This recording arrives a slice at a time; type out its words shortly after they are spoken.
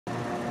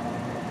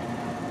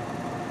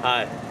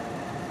Hi,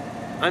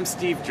 I'm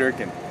Steve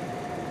Jerkin,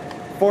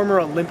 former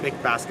Olympic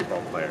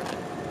basketball player,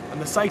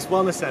 and the Sykes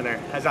Wellness Center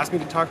has asked me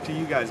to talk to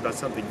you guys about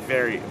something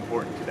very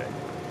important today.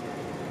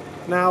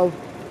 Now,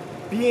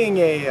 being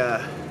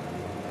a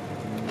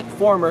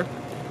former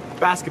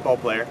basketball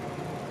player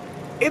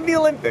in the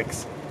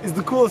Olympics is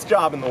the coolest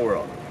job in the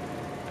world.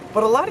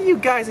 But a lot of you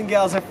guys and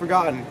gals have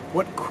forgotten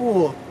what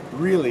cool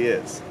really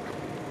is.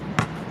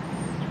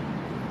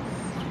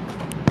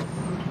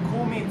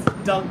 Cool means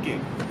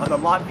dunking on the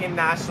Latvian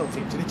national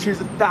team to the cheers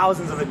of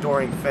thousands of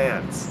adoring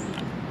fans.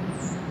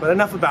 But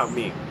enough about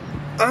me.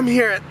 I'm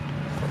here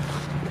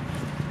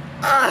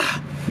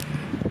at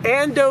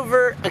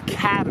Andover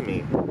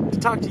Academy to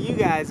talk to you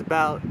guys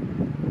about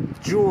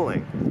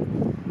juuling.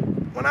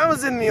 When I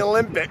was in the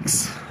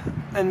Olympics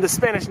and the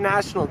Spanish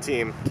national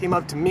team came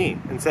up to me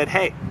and said,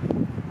 "Hey,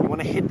 you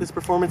want to hit this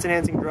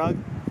performance-enhancing drug?"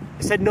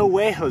 I said, "No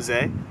way, Jose."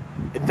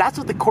 And that's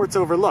what the courts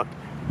overlooked.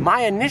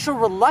 My initial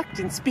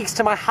reluctance speaks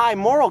to my high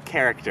moral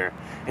character.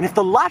 And if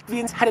the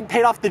Latvians hadn't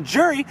paid off the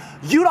jury,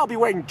 you'd all be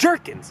wearing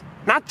jerkins,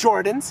 not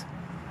Jordans.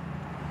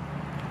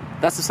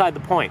 That's beside the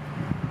point.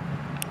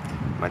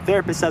 My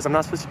therapist says I'm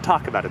not supposed to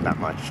talk about it that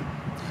much.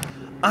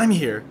 I'm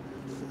here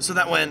so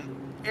that when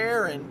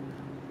Aaron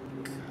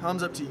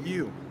comes up to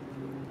you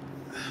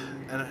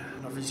and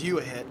offers you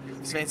a hit,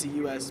 his fancy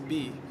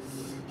USB,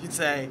 you'd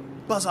say,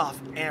 "Buzz off,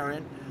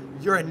 Aaron.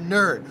 You're a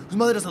nerd whose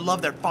mother doesn't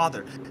love their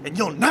father, and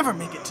you'll never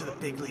make it to the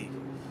big league."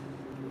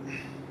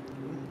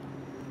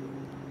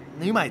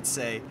 You might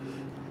say,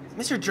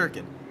 "Mr.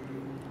 Jerkin,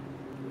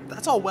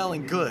 that's all well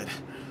and good,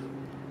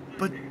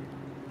 but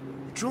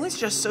juuling's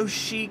just so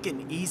chic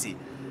and easy,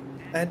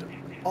 and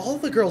all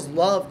the girls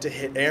love to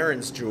hit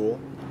Aaron's jewel."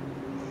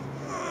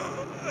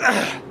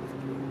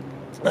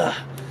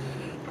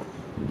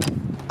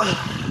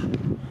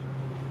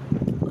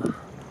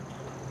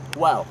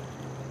 Well,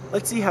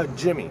 let's see how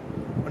Jimmy,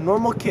 a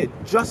normal kid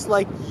just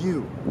like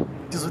you,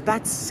 deals with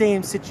that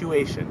same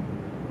situation.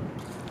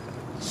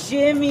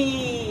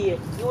 Jimmy,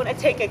 you want to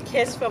take a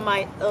kiss from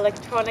my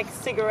electronic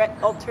cigarette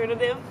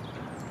alternative?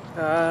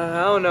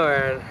 I don't know,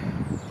 Aaron.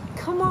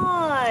 Come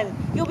on,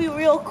 you'll be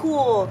real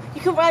cool.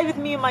 You can ride with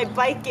me in my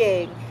bike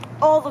gang.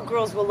 All the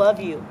girls will love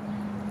you.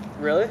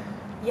 Really?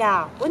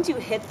 Yeah, once you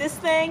hit this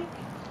thing,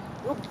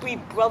 we'll be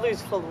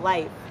brothers for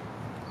life.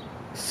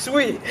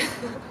 Sweet.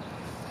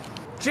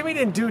 Jimmy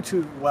didn't do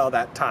too well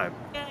that time,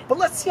 but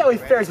let's see how he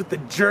fares with the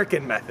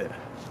jerkin method.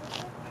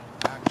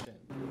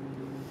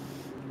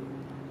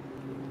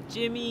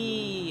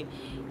 Jimmy,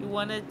 you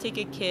want to take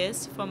a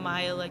kiss from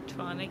my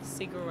electronic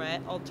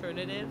cigarette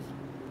alternative?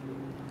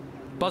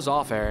 Buzz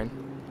off, Aaron.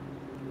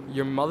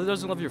 Your mother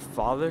doesn't love your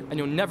father, and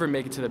you'll never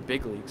make it to the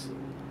big leagues.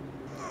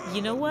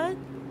 You know what?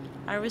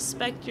 I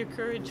respect your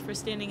courage for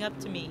standing up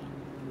to me.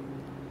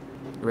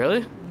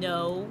 Really?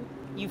 No,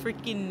 you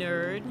freaking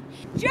nerd.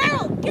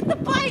 Gerald, get the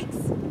bikes!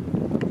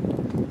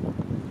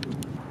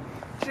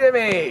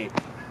 Jimmy,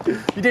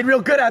 you did real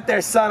good out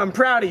there, son. I'm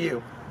proud of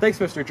you. Thanks,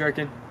 Mr.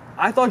 Jerkin.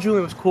 I thought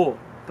juuling was cool,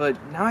 but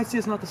now I see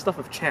it's not the stuff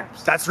of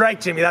champs. That's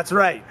right, Jimmy, that's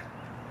right.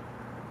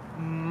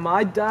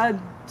 My dad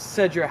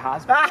said you're a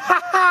has-been.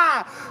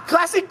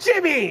 Classic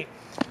Jimmy!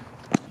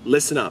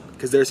 Listen up,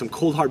 because there are some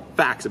cold hard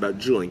facts about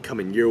juuling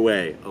coming your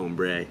way,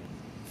 hombre.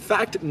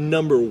 Fact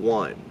number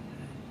 1.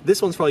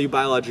 This one's for all you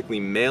biologically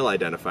male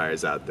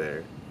identifiers out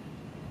there.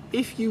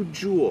 If you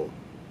juul,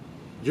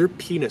 your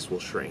penis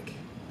will shrink.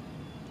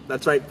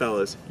 That's right,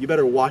 fellas. You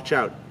better watch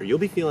out, or you'll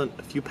be feeling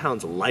a few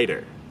pounds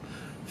lighter.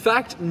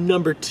 Fact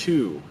number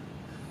 2.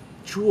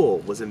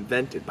 Juul was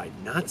invented by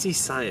Nazi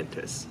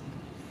scientists.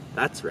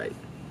 That's right,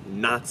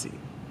 Nazi.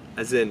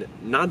 As in,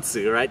 not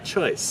the right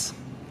choice.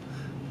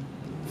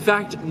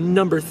 Fact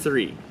number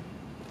 3.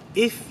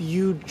 If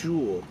you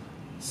juul,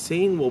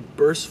 Satan will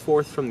burst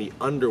forth from the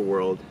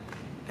underworld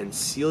and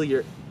seal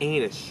your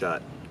anus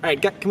shut. Alright,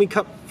 can we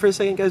cut for a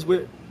second, guys?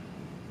 Where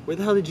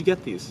the hell did you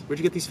get these? Where'd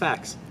you get these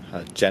facts?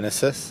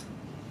 Genesis.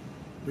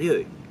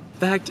 Really?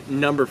 Fact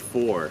number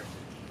 4.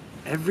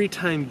 Every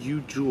time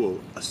you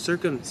juul, a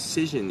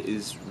circumcision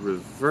is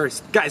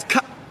reversed. Guys,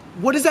 cut!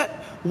 What does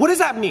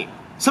that mean?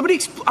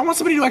 I want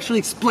somebody to actually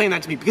explain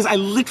that to me, because I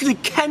literally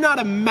cannot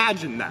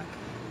imagine that.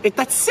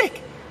 That's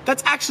sick.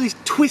 That's actually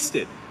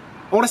twisted.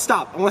 I want to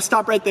stop. I want to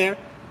stop right there.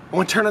 I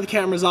want to turn all the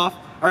cameras off.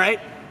 All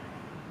right?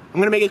 I'm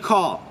going to make a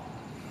call.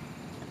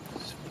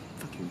 This is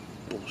fucking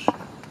bullshit.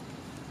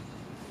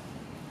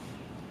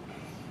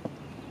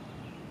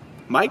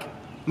 Mike?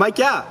 Mike,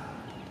 yeah.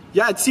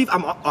 Yeah, it's Steve.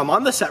 I'm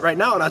on the set right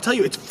now, and I'll tell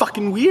you, it's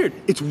fucking weird.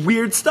 It's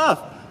weird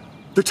stuff.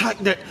 I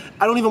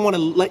don't even want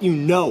to let you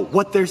know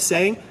what they're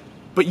saying,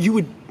 but you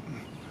would...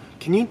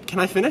 Can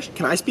I finish?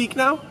 Can I speak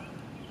now?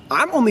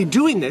 I'm only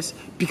doing this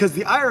because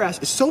the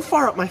IRS is so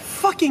far up my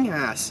fucking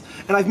ass,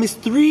 and I've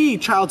missed 3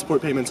 child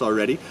support payments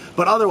already,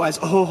 but otherwise,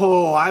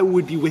 I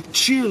would be with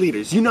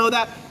cheerleaders. You know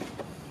that?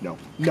 No.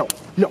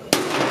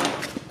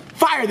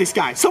 Fire this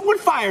guy. Someone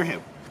fire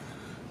him.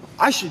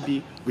 I should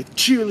be with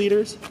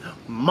cheerleaders,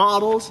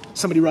 models,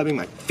 somebody rubbing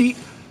my feet.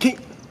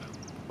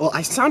 Well,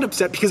 I sound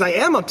upset because I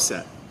am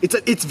upset.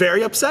 It's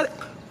very upsetting.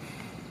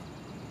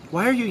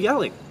 Why are you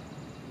yelling?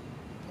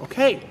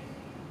 Okay.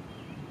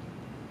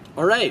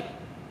 All right.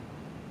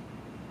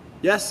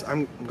 Yes,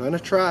 I'm gonna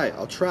try.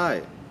 I'll try.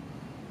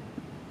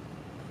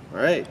 All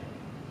right.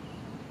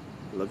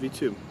 I love you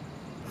too.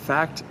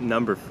 Fact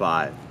number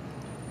 5.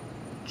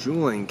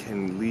 Juuling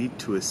can lead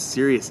to a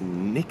serious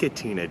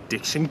nicotine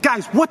addiction.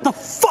 Guys, what the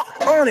fuck?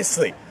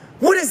 Honestly,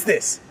 what is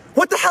this?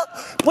 What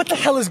the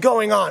hell is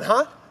going on,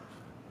 huh?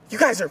 You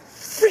guys are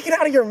freaking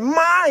out of your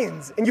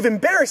minds, and you've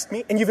embarrassed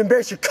me, and you've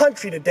embarrassed your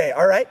country today,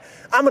 all right?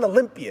 I'm an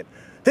Olympian.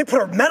 They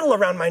put a medal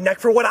around my neck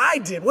for what I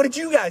did. What did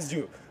you guys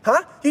do?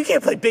 Huh? You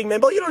can't play big man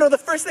ball. You don't know the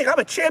first thing. I'm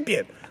a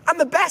champion. I'm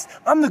the best.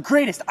 I'm the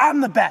greatest. I'm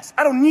the best.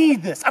 I don't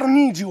need this. I don't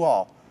need you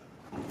all.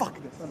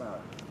 Fuck this. I'm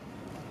out.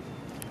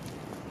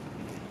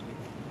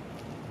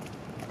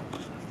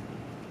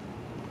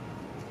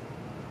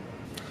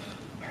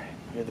 All right.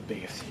 You're the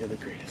biggest. You're the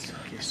greatest.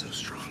 You're so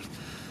strong.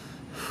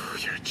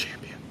 You're a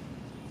champion.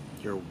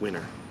 You're a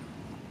winner.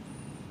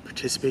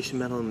 Participation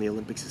medal in the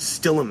Olympics is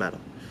still a medal.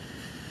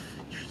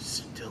 You're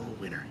still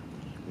a winner.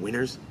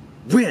 Winners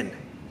win.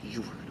 You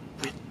were gonna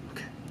win.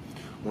 Okay.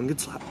 One good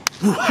slap.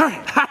 Ooh, all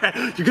right.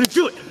 You're gonna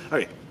do it.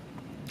 Okay.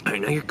 All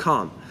right, now you're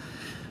calm.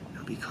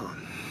 Now be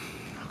calm.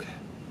 Okay.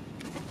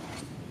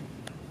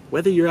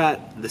 Whether you're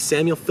at the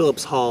Samuel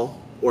Phillips Hall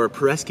or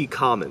Peresky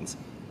Commons,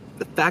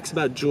 the facts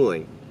about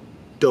juuling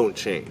don't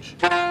change.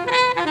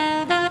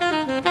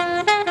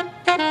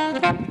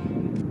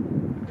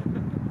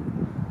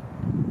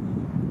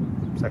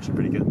 It's actually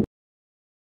pretty good.